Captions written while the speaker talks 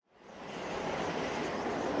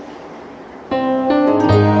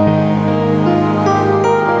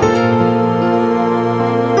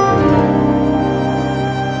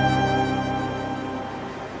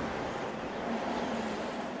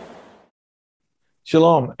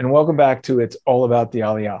Shalom, and welcome back to It's All About the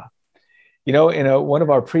Aliyah. You know, in one of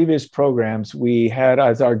our previous programs, we had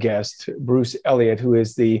as our guest Bruce Elliott, who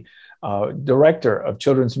is the Director of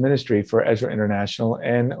Children's Ministry for Ezra International,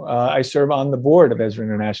 and I serve on the board of Ezra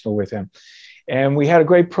International with him. And we had a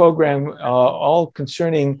great program all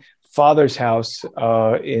concerning Father's House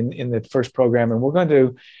in the first program, and we're going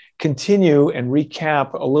to continue and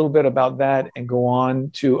recap a little bit about that and go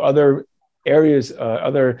on to other areas,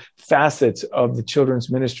 other facets of the children's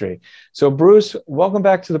ministry. So Bruce, welcome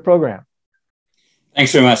back to the program.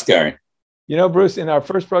 Thanks very much, Gary. You know, Bruce, in our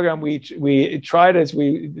first program, we tried as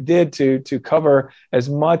we did to cover as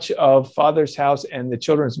much of Father's House and the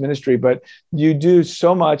children's ministry, but you do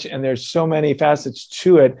so much and there's so many facets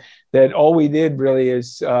to it that all we did really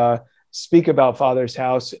is speak about Father's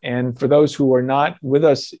House. And for those who are not with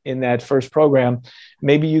us in that first program,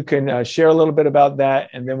 maybe you can share a little bit about that,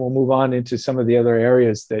 and then we'll move on into some of the other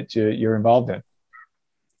areas that you're involved in.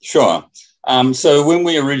 Sure. So when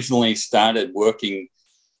we originally started working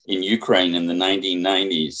in Ukraine in the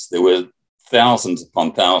 1990s, there were thousands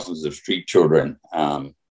upon thousands of street children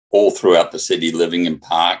all throughout the city, living in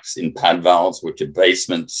parks, in padvals, which are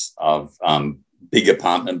basements of big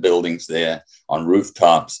apartment buildings there, on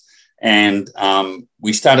rooftops. And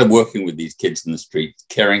we started working with these kids in the streets,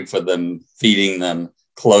 caring for them, feeding them,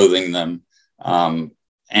 clothing them.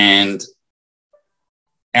 And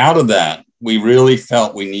out of that, we really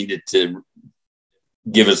felt we needed to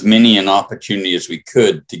give as many an opportunity as we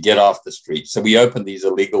could to get off the street. So we opened these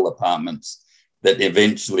illegal apartments that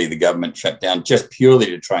eventually the government shut down just purely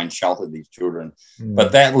to try and shelter these children.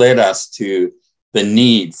 But that led us to the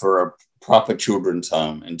need for a proper children's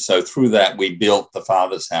home. And so through that, we built the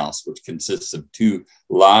Father's House, which consists of two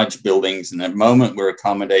large buildings. And at the moment, we're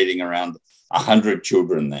accommodating around 100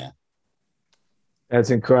 children there.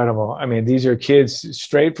 That's incredible. I mean, these are kids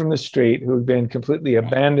straight from the street who've been completely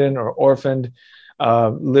abandoned or orphaned,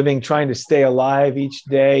 living, trying to stay alive each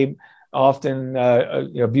day, often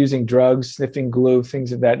abusing drugs, sniffing glue,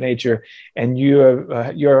 things of that nature. And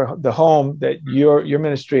you're the home that your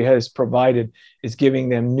ministry has provided is giving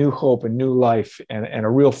them new hope and new life and a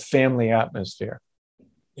real family atmosphere.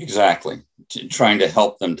 Exactly. Trying to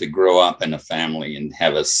help them to grow up in a family and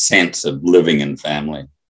have a sense of living in family.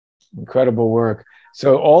 Incredible work.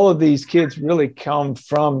 So all of these kids really come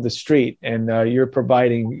from the street, and you're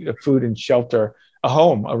providing food and shelter, a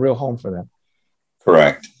home, a real home for them.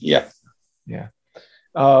 Correct. Yeah. Yeah.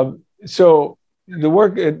 So the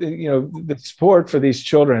work, the support for these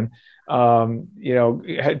children,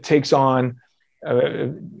 it takes on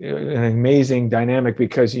an amazing dynamic,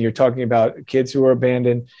 because you're talking about kids who are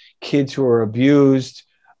abandoned, kids who are abused.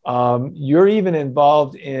 You're even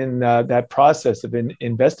involved in that process of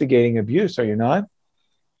investigating abuse, are you not?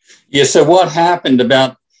 Yeah. So what happened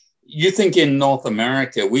you think in North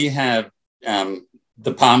America, we have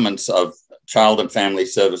departments of child and family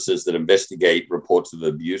services that investigate reports of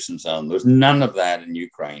abuse and so on. There's none of that in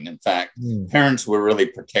Ukraine. In fact, parents were really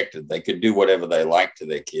protected. They could do whatever they liked to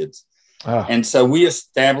their kids. And so we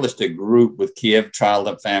established a group with Kiev Child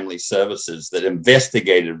and Family Services that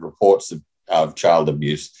investigated reports of child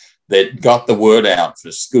abuse, that got the word out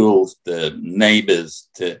for schools, the neighbors,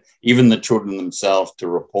 to even the children themselves to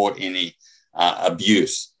report any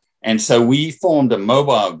abuse. And so we formed a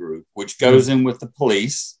mobile group which goes in with the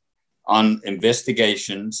police on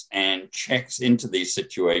investigations and checks into these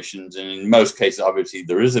situations. And in most cases, obviously,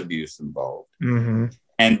 there is abuse involved.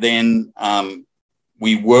 And then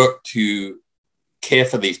we work to care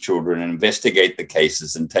for these children and investigate the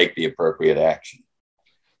cases and take the appropriate action.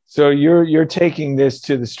 So you're taking this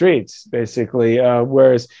to the streets, basically,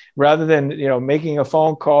 whereas rather than making a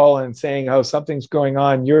phone call and saying, oh, something's going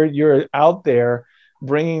on, you're out there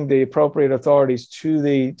bringing the appropriate authorities to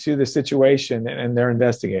the situation, and they're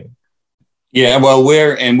investigating. Yeah, well,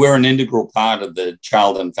 we're an integral part of the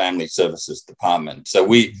Child and Family Services Department. So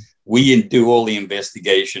we do all the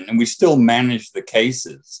investigation, and we still manage the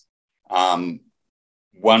cases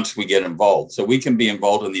once we get involved. So we can be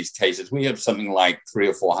involved in these cases. We have something like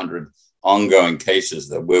 300 or 400 ongoing cases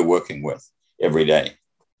that we're working with every day.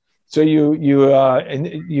 So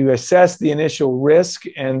you assess the initial risk,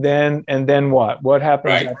 and then what? What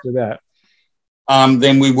happens after that?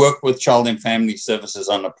 Then we work with Child and Family Services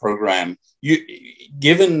on a program.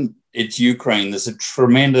 Given it's Ukraine, there's a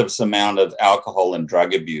tremendous amount of alcohol and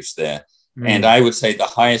drug abuse there. And I would say the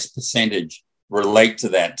highest percentage relate to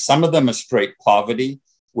that. Some of them are straight poverty,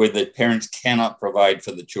 where the parents cannot provide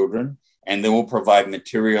for the children, and they will provide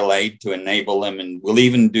material aid to enable them, and we'll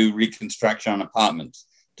even do reconstruction on apartments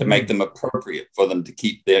to make them appropriate for them to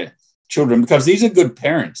keep their children, because these are good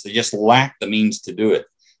parents. They just lack the means to do it.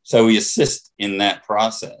 So we assist in that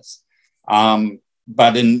process.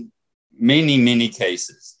 But in many, many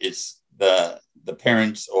cases, it's the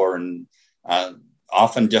parents or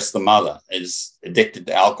often just the mother is addicted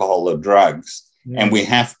to alcohol or drugs. And we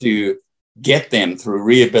have to get them through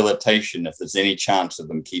rehabilitation if there's any chance of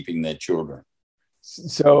them keeping their children.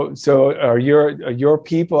 So are your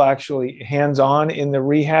people actually hands-on in the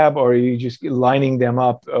rehab, or are you just lining them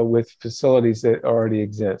up with facilities that already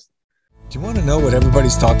exist? Do you want to know what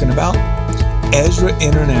everybody's talking about? Ezra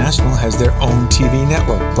International has their own TV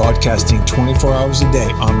network broadcasting 24 hours a day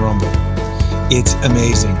on Rumble. It's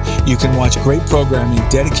amazing. You can watch great programming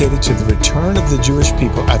dedicated to the return of the Jewish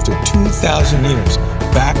people after 2,000 years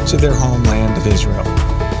back to their homeland of Israel.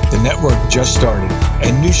 The network just started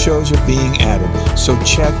and new shows are being added, so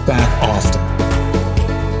check back often.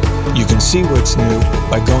 You can see what's new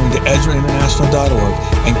by going to EzraInternational.org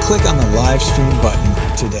and click on the live stream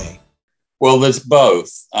button today. Well, there's both.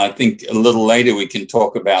 I think a little later we can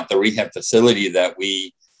talk about the rehab facility that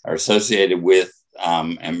we are associated with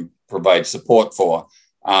and provide support for.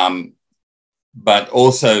 But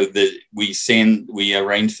also we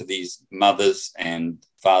arrange for these mothers and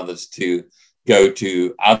fathers to go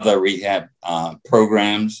to other rehab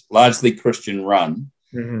programs, largely Christian run,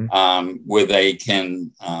 where they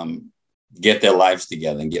can get their lives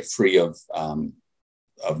together and get free of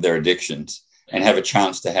their addictions and have a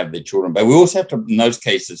chance to have their children. But we also have to, in those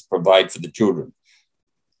cases, provide for the children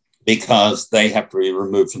because they have to be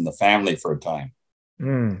removed from the family for a time.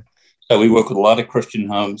 So we work with a lot of Christian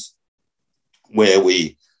homes where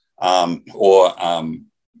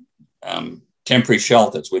temporary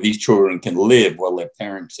shelters where these children can live while their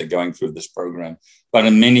parents are going through this program. But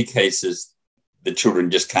in many cases, the children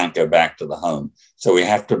just can't go back to the home. So we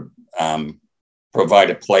have to provide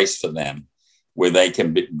a place for them where they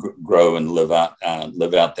can grow and live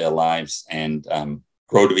out their lives and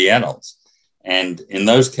grow to be adults. And in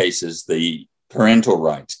those cases, the parental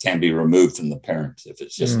rights can be removed from the parents if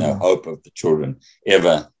it's just no hope of the children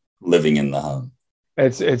ever living in the home.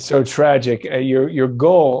 It's so tragic. Your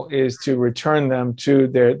goal is to return them to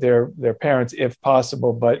their parents if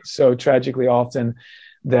possible, but so tragically often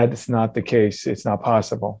that it's not the case. It's not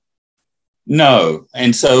possible. No.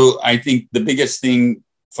 And so I think the biggest thing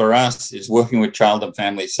for us is working with Child and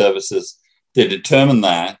Family Services to determine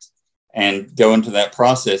that and go into that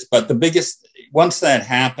process. But the biggest, once that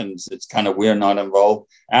happens, it's kind of, we're not involved.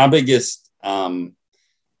 Our biggest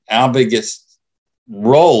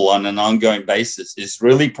role on an ongoing basis is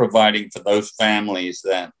really providing for those families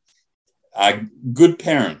that are good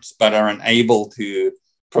parents, but are unable to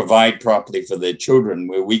provide properly for their children,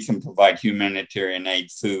 where we can provide humanitarian aid,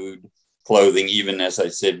 food, clothing, even, as I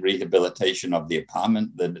said, rehabilitation of the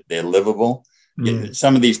apartment, that they're livable.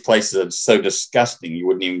 Some of these places are so disgusting, you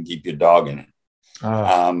wouldn't even keep your dog in it.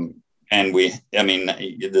 And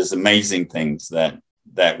there's amazing things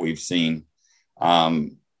that we've seen.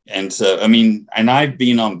 And so, and I've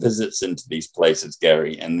been on visits into these places,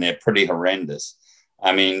 Gary, and they're pretty horrendous.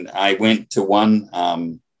 I went to one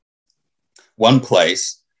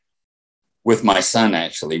place with my son,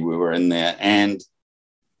 actually. We were in there, and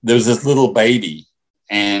there was this little baby,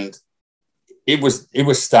 and it was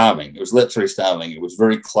starving. It was literally starving. It was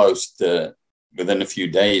very close to within a few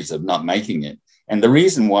days of not making it. And the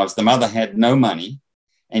reason was the mother had no money,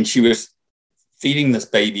 and she was feeding this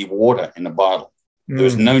baby water in a bottle. There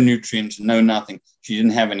was no nutrients, no nothing. She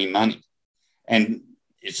didn't have any money. And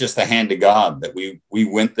it's just the hand of God that we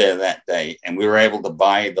went there that day, and we were able to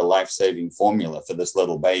buy the life-saving formula for this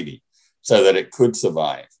little baby so that it could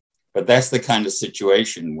survive. But that's the kind of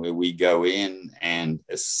situation where we go in and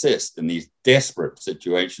assist in these desperate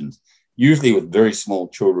situations, usually with very small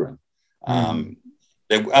children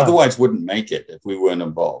that otherwise wouldn't make it if we weren't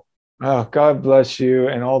involved. Oh, God bless you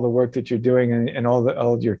and all the work that you're doing and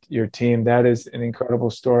all your team. That is an incredible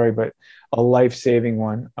story, but a life-saving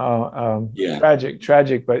one.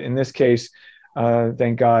 Tragic, but in this case,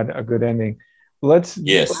 thank God, a good ending. Let's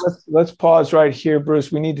pause right here,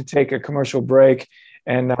 Bruce. We need to take a commercial break,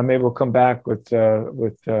 and maybe we'll come back with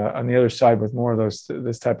on the other side with more of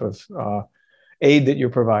this type of aid that you're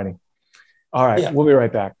providing. All right, We'll be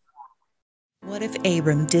right back. What if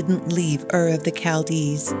Abram didn't leave Ur of the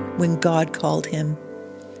Chaldees when God called him?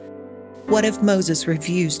 What if Moses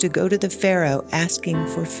refused to go to the Pharaoh asking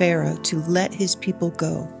for Pharaoh to let his people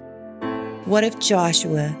go? What if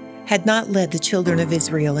Joshua had not led the children of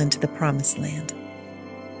Israel into the promised land?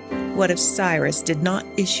 What if Cyrus did not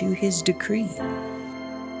issue his decree?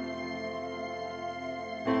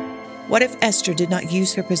 What if Esther did not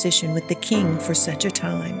use her position with the king for such a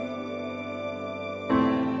time?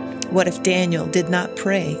 What if Daniel did not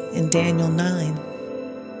pray in Daniel 9?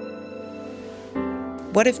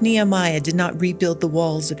 What if Nehemiah did not rebuild the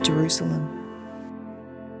walls of Jerusalem?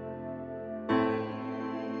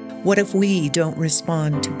 What if we don't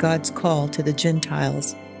respond to God's call to the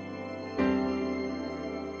Gentiles?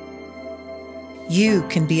 You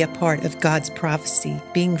can be a part of God's prophecy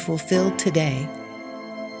being fulfilled today.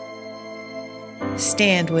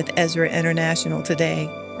 Stand with Ezra International today,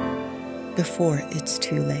 before it's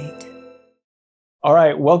too late. All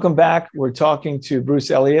right, welcome back. We're talking to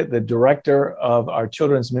Bruce Elliott, the director of our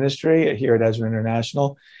children's ministry here at Ezra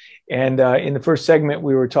International. And in the first segment,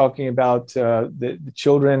 we were talking about the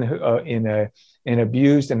children in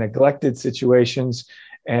abused and neglected situations.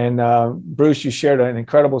 And Bruce, you shared an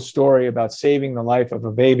incredible story about saving the life of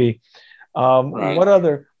a baby. Right.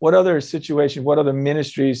 What other situations, what other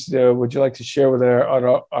ministries would you like to share with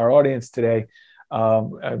our audience today?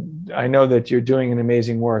 I know that you're doing an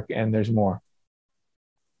amazing work, and there's more.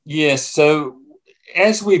 Yes. So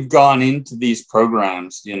as we've gone into these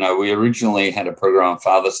programs, we originally had a program,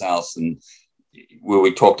 Father's House, and where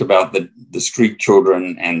we talked about the street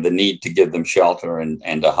children and the need to give them shelter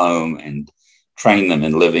and a home and train them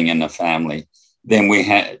in living in a family. Then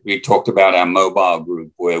we talked about our mobile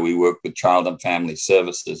group where we work with Child and Family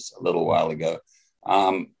Services a little while ago.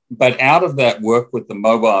 But out of that work with the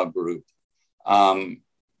mobile group,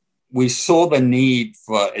 we saw the need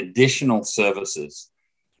for additional services,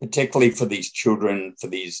 particularly for these children, for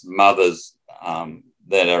these mothers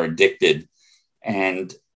that are addicted.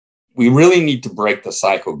 And we really need to break the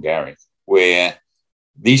cycle, Gary, where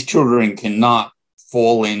these children cannot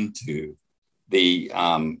fall into the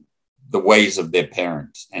ways of their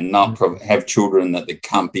parents and not have children that they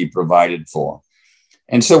can't be provided for.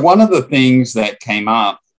 And so one of the things that came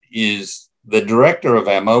up is the director of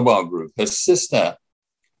our mobile group, her sister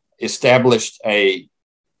established a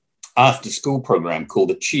after-school program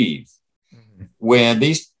called Achieve, where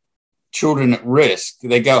these children at risk,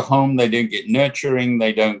 they go home, they don't get nurturing,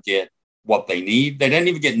 they don't get what they need, they don't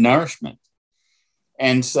even get nourishment.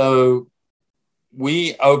 And so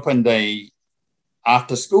we opened a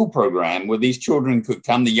after-school program where these children could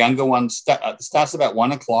come. The younger ones starts about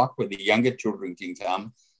 1 o'clock, where the younger children can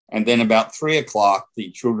come, and then about 3 o'clock, the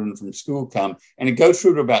children from school come, and it goes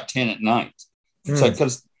through to about 10 at night. So,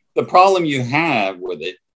 because the problem you have with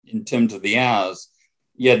it, in terms of the hours,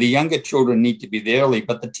 the younger children need to be there early,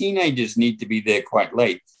 but the teenagers need to be there quite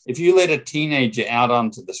late. If you let a teenager out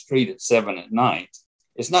onto the street at 7 at night,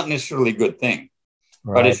 it's not necessarily a good thing.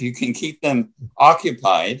 Right. But if you can keep them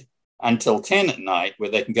occupied until 10 at night, where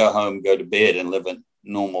they can go home, go to bed, and live a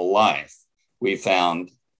normal life, we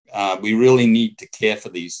found we really need to care for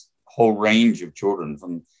these whole range of children,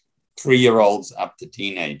 from 3-year-olds up to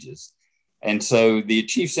teenagers. And so the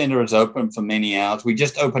Achieve Center is open for many hours. We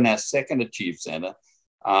just opened our second Achieve Center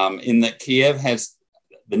in that Kiev has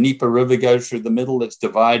the Dnieper River goes through the middle. It's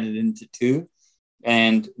divided into two.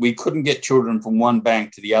 And we couldn't get children from one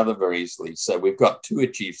bank to the other very easily. So we've got 2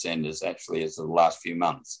 Achieve Centers actually as of the last few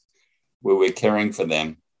months where we're caring for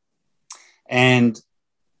them. And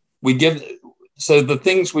we give, so the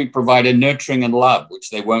things we provide are nurturing and love, which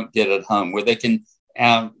they won't get at home, where they can,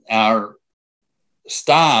 our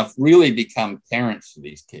staff really become parents for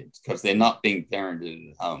these kids because they're not being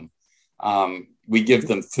parented at home. We give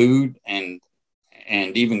them food and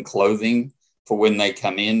even clothing for when they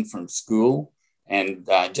come in from school, and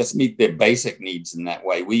just meet their basic needs in that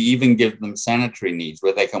way. We even give them sanitary needs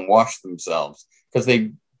where they can wash themselves because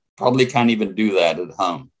they probably can't even do that at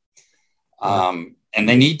home. And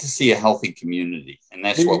they need to see a healthy community. And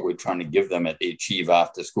that's what we're trying to give them at the Achieve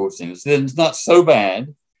After School Centers. It's not so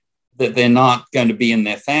bad that they're not going to be in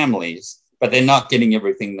their families, but they're not getting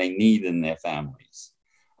everything they need in their families.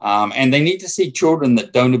 And they need to see children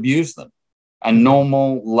that don't abuse them, a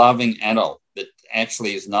normal, loving adult that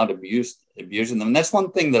actually is not abusing them. And that's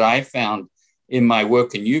one thing that I found in my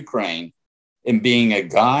work in Ukraine, in being a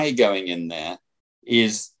guy going in there,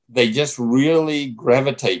 is they just really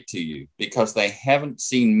gravitate to you because they haven't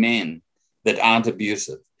seen men that aren't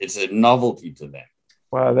abusive. It's a novelty to them.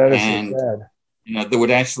 Wow, that is so sad. You know, they would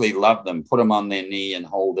actually love them, put them on their knee and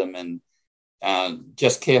hold them and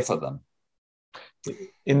just care for them.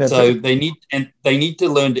 So they need to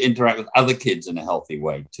learn to interact with other kids in a healthy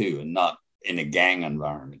way too, and not in a gang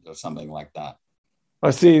environment or something like that. I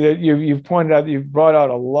see that you've pointed out, you've brought out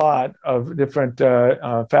a lot of different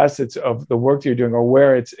facets of the work that you're doing, or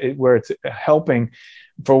where it's helping.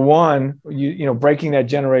 For one, breaking that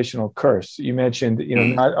generational curse. You mentioned,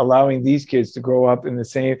 not allowing these kids to grow up in the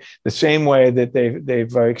same way that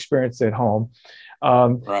they've experienced at home.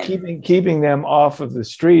 Right. Keeping them off of the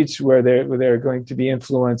streets where they're going to be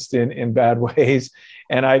influenced in bad ways,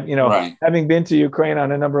 And I, Right. having been to Ukraine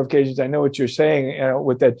on a number of occasions, I know what you're saying.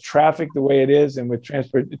 With that traffic the way it is, and with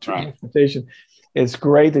transportation, it's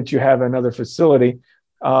great that you have another facility.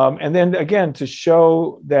 And then again, to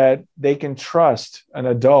show that they can trust an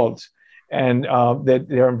adult, and that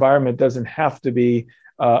their environment doesn't have to be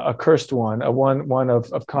a cursed one, one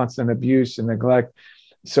of constant abuse and neglect.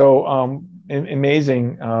 So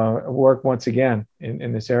amazing work once again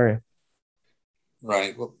in this area.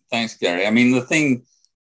 Right. Well, thanks, Gary. I mean, the thing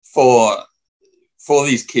for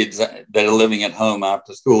these kids that are living at home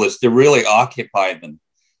after school is to really occupy them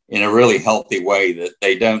in a really healthy way, that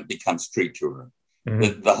they don't become street children.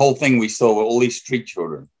 Mm-hmm. The whole thing we saw with all these street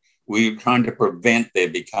children, we were trying to prevent their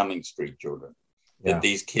becoming street children. Yeah. That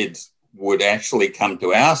these kids would actually come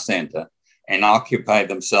to our center and occupy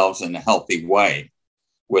themselves in a healthy way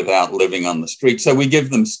without living on the street. So we give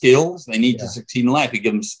them skills they need to succeed in life. We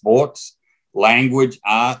give them sports, language,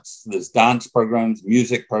 arts, there's dance programs,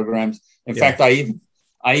 music programs. In fact, I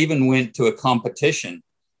even went to a competition.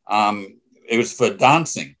 It was for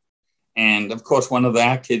dancing. And of course, one of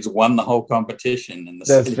our kids won the whole competition in the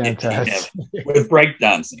That's fantastic. With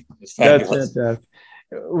breakdancing. It's fabulous. That's fantastic.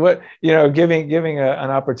 What, giving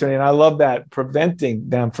an opportunity, and I love that, preventing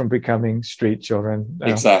them from becoming street children.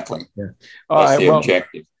 Exactly. Yeah. That's the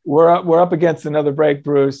objective. We're up against another break,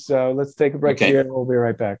 Bruce. Let's take a break here, and we'll be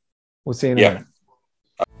right back. We'll see you in a minute.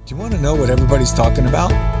 Do you want to know what everybody's talking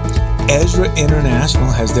about? Ezra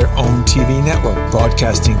International has their own TV network,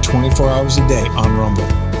 broadcasting 24 hours a day on Rumble.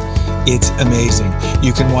 It's amazing.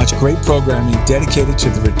 You can watch great programming dedicated to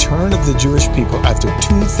the return of the Jewish people after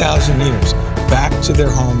 2,000 years back to their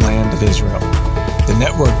homeland of Israel. The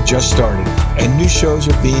network just started, and new shows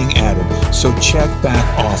are being added, so check back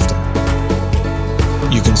often.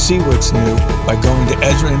 You can see what's new by going to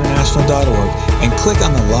EzraInternational.org and click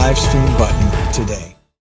on the live stream button today.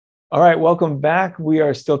 All right, welcome back. We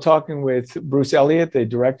are still talking with Bruce Elliott, the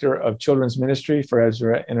Director of Children's Ministry for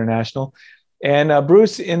Ezra International. And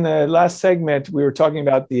Bruce, in the last segment, we were talking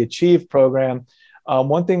about the Achieve program.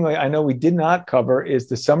 One thing I know we did not cover is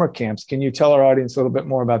the summer camps. Can you tell our audience a little bit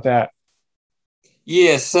more about that?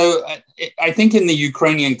 Yeah, so I think in the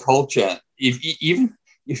Ukrainian culture, even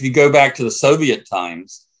if you go back to the Soviet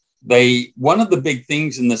times, one of the big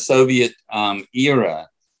things in the Soviet era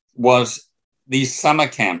was these summer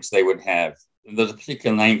camps they would have. There's a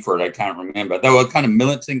particular name for it, I can't remember. They were kind of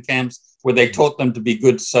militant camps where they taught them to be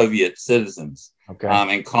good Soviet citizens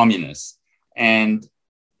and communists.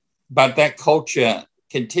 But that culture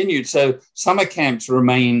continued. So summer camps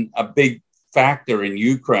remain a big factor in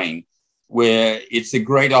Ukraine, where it's a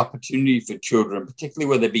great opportunity for children, particularly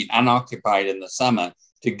where they've been unoccupied in the summer,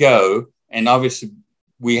 to go. And obviously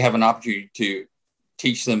we have an opportunity to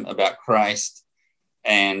teach them about Christ.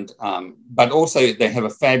 But also they have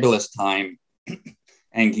a fabulous time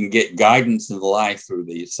and can get guidance in life through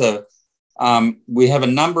these. So we have a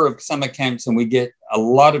number of summer camps, and we get a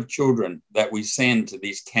lot of children that we send to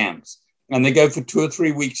these camps, and they go for 2 or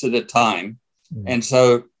 3 weeks at a time. Mm-hmm. And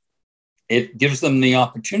so it gives them the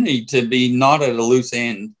opportunity to be not at a loose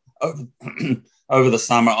end over the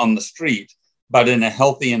summer on the street, but in a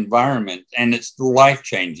healthy environment. And it's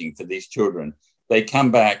life-changing for these children. They come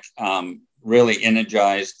back really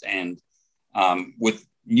energized and with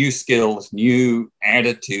new skills, new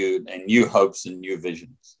attitude, and new hopes and new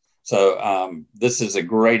visions. So this is a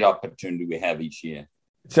great opportunity we have each year.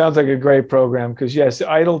 It sounds like a great program, because yes,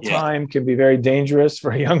 idle time can be very dangerous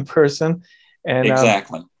for a young person. And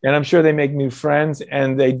exactly. And I'm sure they make new friends,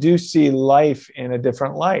 and they do see life in a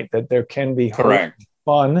different light, that there can be hope,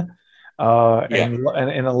 fun, and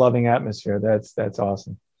in a loving atmosphere. That's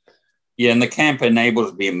awesome. Yeah, and the camp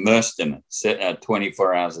enables to be immersed in it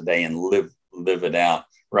 24 hours a day and live it out,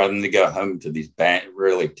 rather than to go home to these bad,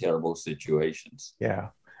 really terrible situations. Yeah,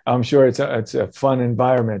 I'm sure it's a fun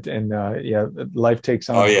environment, and life takes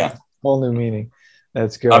on a whole new meaning.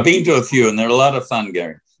 That's good. I've been to a few, and they're a lot of fun,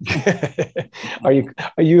 Gary. Are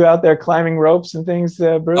you out there climbing ropes and things,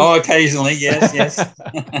 Bruce? Oh, occasionally, yes.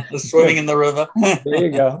 Swimming in the river. There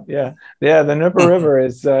you go. Yeah. The Dnieper River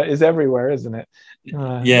is everywhere, isn't it?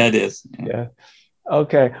 Yeah, it is. Yeah.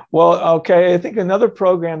 Okay. Well, okay. I think another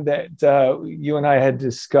program that you and I had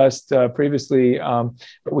discussed previously,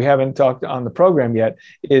 but we haven't talked on the program yet,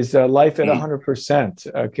 is Life at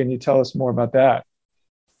 100%. Can you tell us more about that?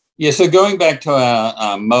 Yeah, so going back to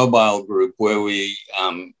our mobile group, where we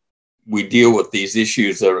deal with these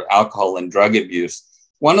issues of alcohol and drug abuse,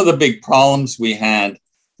 one of the big problems we had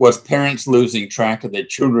was parents losing track of their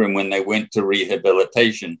children when they went to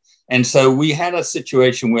rehabilitation. And so we had a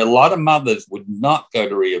situation where a lot of mothers would not go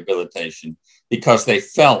to rehabilitation because they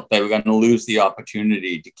felt they were going to lose the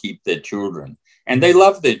opportunity to keep their children. and they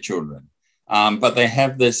love their children, but they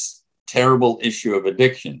have this terrible issue of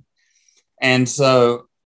addiction. And so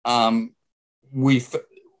one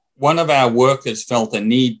of our workers felt a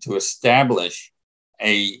need to establish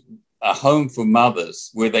a home for mothers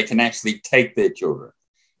where they can actually take their children.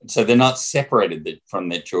 And so they're not separated from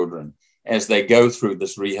their children as they go through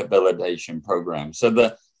this rehabilitation program. So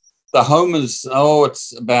the home is,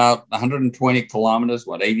 it's about 120 kilometers,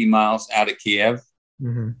 80 miles out of Kiev.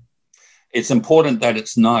 Mm-hmm. It's important that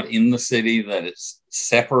it's not in the city, that it's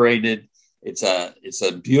separated. It's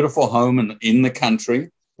a beautiful home in the country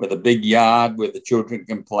with a big yard where the children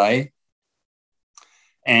can play.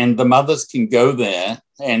 And the mothers can go there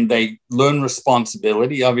and they learn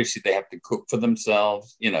responsibility. Obviously, they have to cook for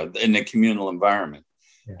themselves, in a communal environment,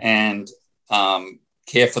 and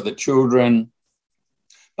care for the children,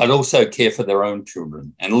 but also care for their own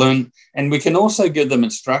children and learn. And we can also give them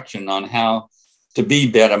instruction on how to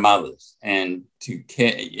be better mothers and to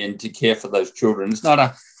care for those children. It's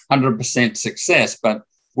not 100% success, but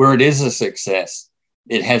where it is a success,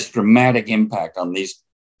 it has dramatic impact on these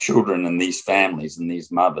children and these families and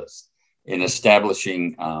these mothers in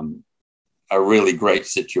establishing a really great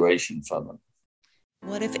situation for them.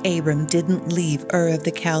 What if Abram didn't leave Ur of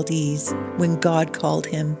the Chaldees when God called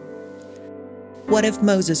him? What if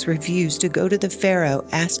Moses refused to go to the Pharaoh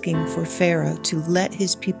asking for Pharaoh to let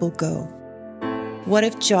his people go? What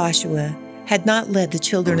if Joshua had not led the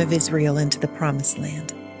children of Israel into the promised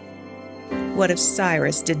land? What if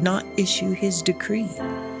Cyrus did not issue his decree?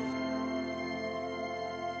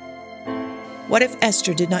 What if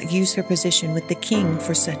Esther did not use her position with the king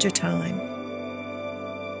for such a time?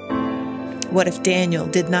 What if Daniel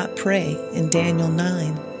did not pray in Daniel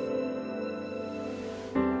 9?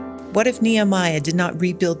 What if Nehemiah did not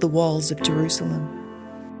rebuild the walls of Jerusalem?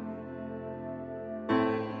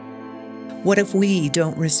 What if we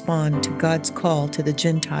don't respond to God's call to the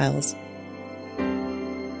Gentiles?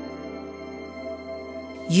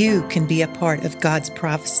 You can be a part of God's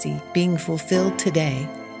prophecy being fulfilled today.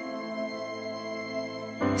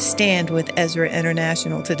 Stand with Ezra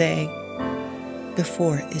International today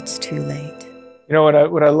before it's too late.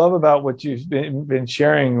 What I love about what you've been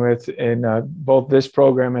sharing with in both this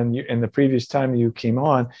program and the previous time you came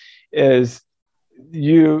on is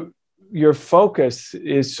your focus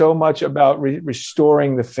is so much about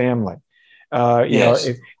restoring the family. Yes.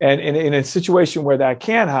 And in a situation where that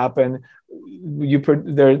can happen,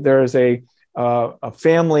 there is a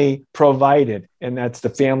family provided, and that's the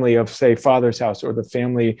family of, say, father's house, or the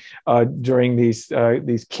family during these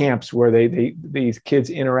camps where these kids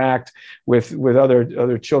interact with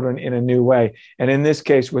other children in a new way. And in this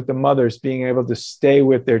case, with the mothers being able to stay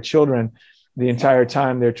with their children the entire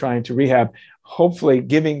time they're trying to rehab, hopefully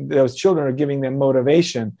giving those children them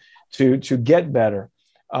motivation to get better.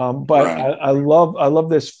 But right. I love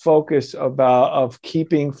this focus of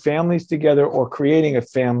keeping families together or creating a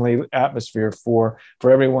family atmosphere for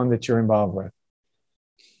everyone that you're involved with.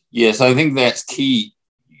 Yes, I think that's key.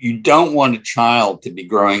 You don't want a child to be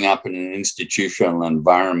growing up in an institutional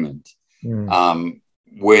environment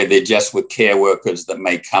where they're just with care workers that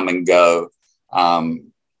may come and go,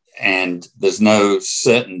 and there's no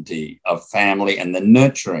certainty of family and the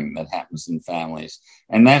nurturing that happens in families.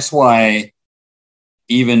 And that's why,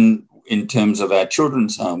 even in terms of our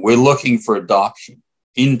children's home, we're looking for adoption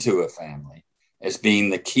into a family as being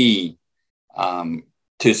the key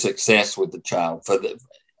to success with the child.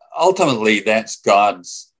 Ultimately, that's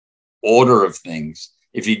God's order of things.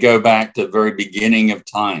 If you go back to the very beginning of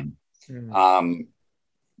time,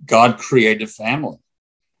 God created family.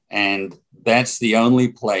 And that's the only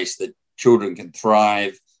place that children can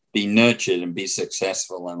thrive, be nurtured, and be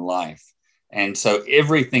successful in life. And so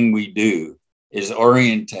everything we do is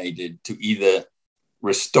orientated to either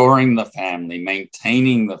restoring the family,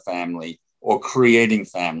 maintaining the family, or creating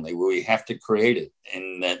family, where we have to create it,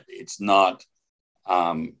 and that it's not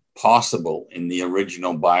possible in the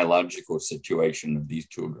original biological situation of these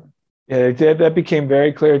children. Yeah, that became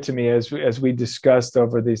very clear to me as we discussed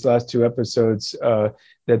over these last two episodes,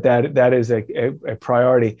 that is a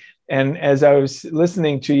priority. And as I was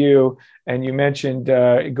listening to you, and you mentioned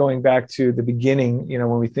going back to the beginning,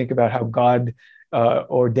 when we think about how God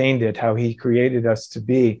ordained it, how he created us to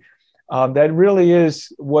be, that really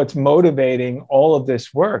is what's motivating all of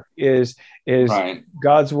this work is right.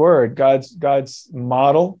 God's word, God's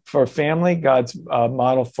model for family, God's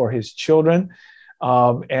model for his children,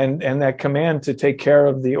 and that command to take care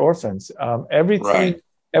of the orphans.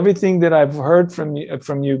 Everything that I've heard from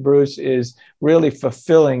you, Bruce, is really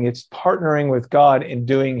fulfilling. It's partnering with God in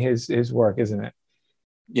doing his work, isn't it?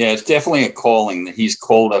 Yeah, it's definitely a calling that he's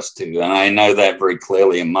called us to. And I know that very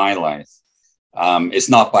clearly in my life. It's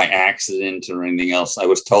not by accident or anything else. I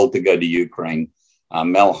was told to go to Ukraine.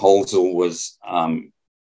 Mel Holzel was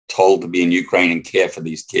told to be in Ukraine and care for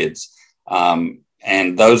these kids.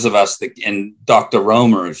 And those of us that, and Dr.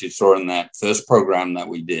 Romer, as you saw in that first program that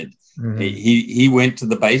we did, he went to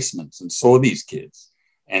the basements and saw these kids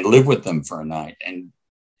and lived with them for a night. And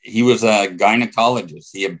he was a gynecologist.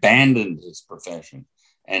 He abandoned his profession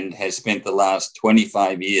and has spent the last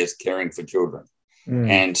 25 years caring for children.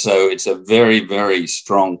 And so it's a very, very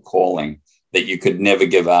strong calling that you could never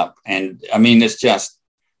give up. And I mean, it's just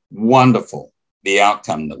wonderful, the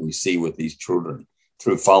outcome that we see with these children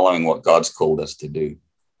through following what God's called us to do.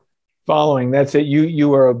 Following, that's it. You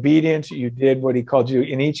were obedient. You did what he called you.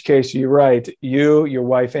 In each case, you're right. You, your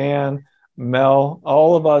wife, Ann, Mel,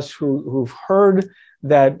 all of us who've heard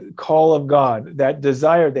that call of God, that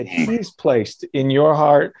desire that he's placed in your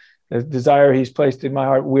heart, the desire he's placed in my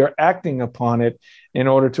heart, we are acting upon it in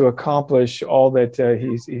order to accomplish all that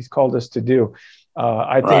he's called us to do.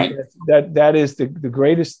 I think that is the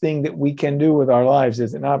greatest thing that we can do with our lives,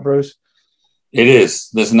 is it not, Bruce? It is.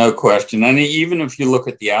 There's no question. And even if you look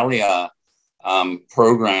at the Aliyah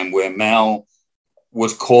program, where Mel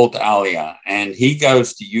was called to Aliyah and he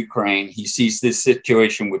goes to Ukraine, he sees this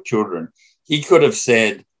situation with children. He could have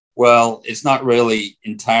said, well, it's not really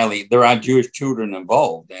entirely, there are Jewish children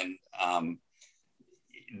involved. And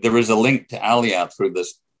there is a link to Aliyah through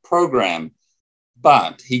this program,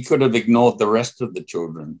 but he could have ignored the rest of the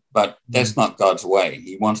children. But that's not God's way.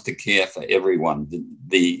 He wants to care for everyone,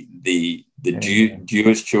 the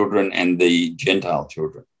Jewish children and the Gentile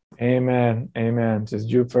children. Amen. Amen. To the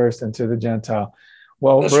Jew first and to the Gentile.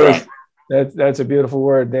 Well, That's Bruce, right. that's a beautiful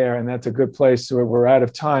word there. And that's a good place where we're out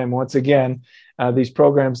of time. Once again, these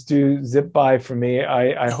programs do zip by for me.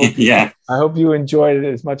 I hope I hope you enjoyed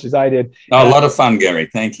it as much as I did. A lot of fun, Gary.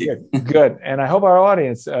 Thank you. Good. And I hope our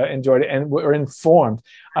audience enjoyed it and were informed.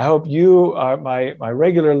 I hope you, my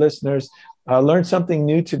regular listeners, learned something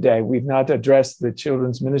new today. We've not addressed the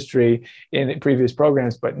children's ministry in previous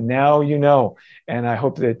programs, but now you know. And I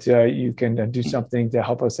hope that you can do something to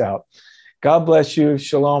help us out. God bless you.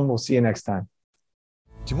 Shalom. We'll see you next time.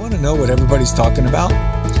 Do you want to know what everybody's talking about?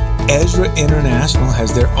 Ezra International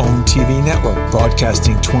has their own TV network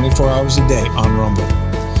broadcasting 24 hours a day on Rumble.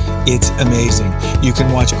 It's amazing. You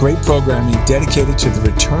can watch great programming dedicated to the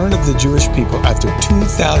return of the Jewish people after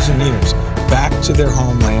 2,000 years back to their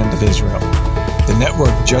homeland of Israel. The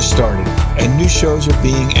network just started and new shows are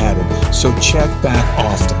being added, so check back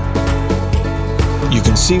often. You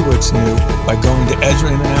can see what's new by going to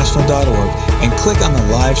EzraInternational.org and click on the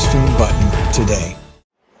live stream button today.